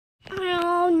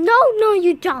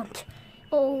you don't.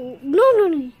 Oh,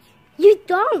 no, you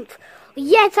don't.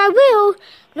 Yes, I will.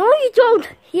 No, you don't.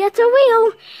 Yes, I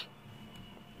will.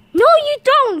 No, you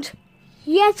don't.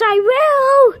 Yes, I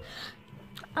will.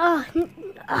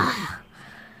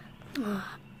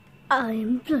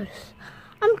 I'm just,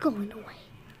 I'm going away.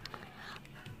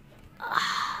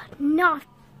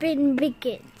 Nothing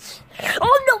begins.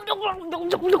 Oh, no.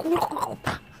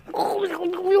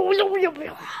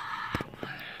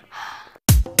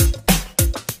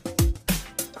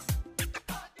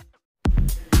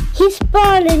 He's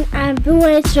balling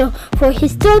ambulance for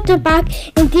his daughter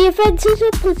back in the Adventures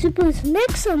of Puss in Boots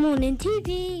next on Morning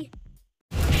TV.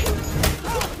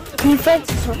 The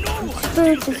Adventures of Puss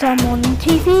in Boots is on Morning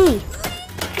TV.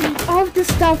 And all the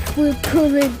stuff will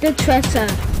pull in the treasure.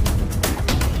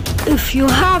 If you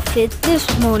have it this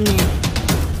morning.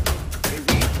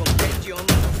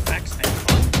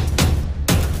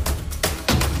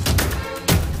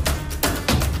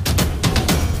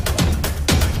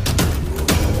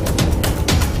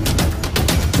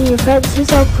 The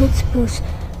Adventures of Puss in Boots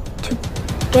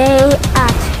today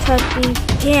at 30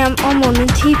 p.m. on Morning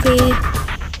TV.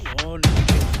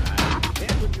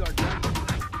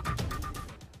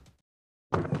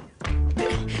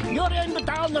 You're in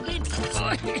down the beat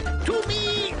to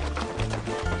me.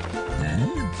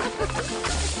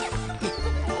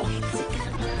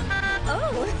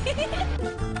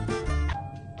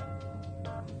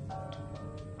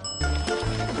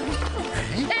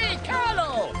 Hey,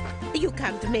 Carlo! You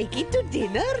can't make it to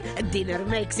dinner. Dinner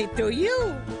makes it to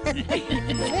you.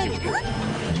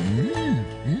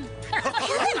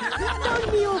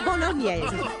 Dolmio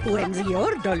Bolognese. When's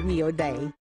your Dolmio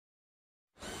day?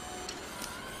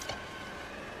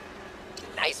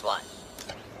 Nice one.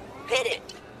 Hit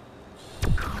it.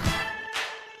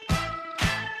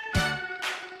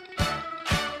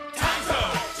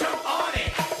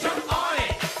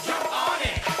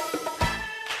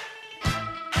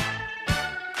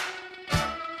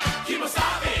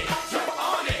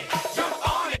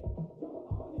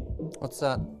 What's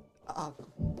that?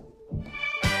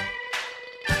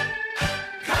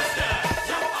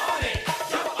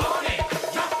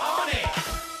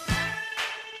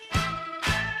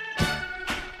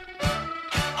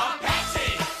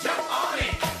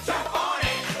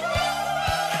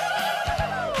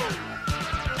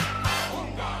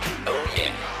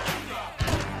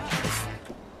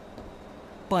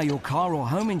 Buy your car or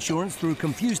home insurance through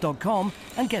Confused.com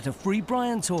and get a free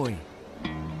Brian toy.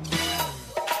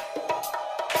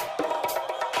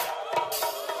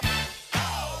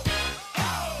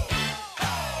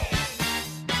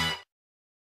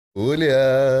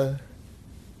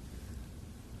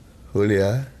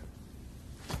 Julia?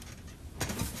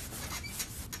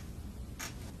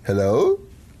 Hello?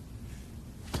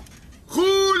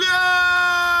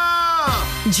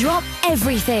 Drop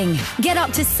everything. Get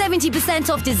up to 70%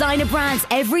 off designer brands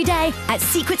every day at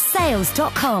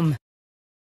secretsales.com.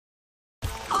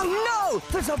 Oh no!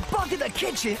 There's a bug in the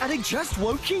kitchen and it just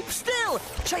won't keep still!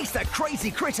 Chase that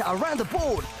crazy critter around the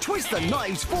board, twist the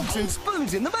knives, forks and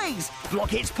spoons in the maze,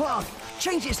 block its path,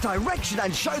 change its direction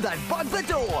and show that bug the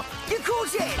door! You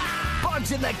caught it!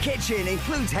 Bugs in the Kitchen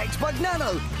includes Hexbug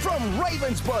Nano from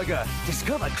Ravensburger.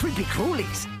 Discover creepy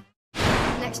crawlies.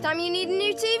 Next time you need a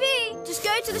new TV, just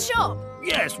go to the shop.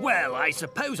 Yes, well, I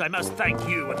suppose I must thank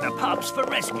you and the pups for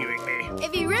rescuing me.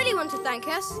 If you really want to thank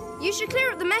us, you should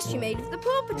clear up the mess you made with the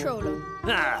Paw Patroller.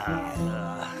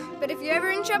 But if you're ever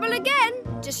in trouble again,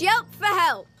 just yelp for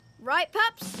help. Right,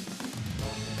 pups?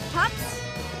 Pups?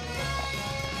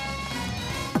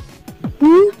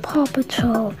 New Paw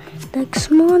Patrol next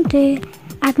Monday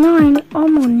at 9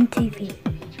 on Morning TV.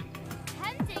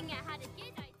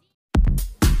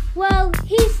 Well,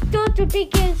 his daughter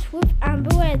begins with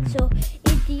Amber Enzo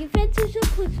in the Adventures of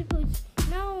Puss in Boots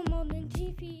now on Morning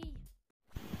TV.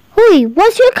 Hui,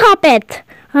 what's your carpet?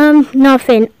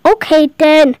 Nothing. Okay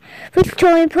then.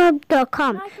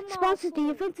 VictoriaPub.com sponsors the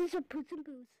Adventures of Puss in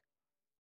Boots.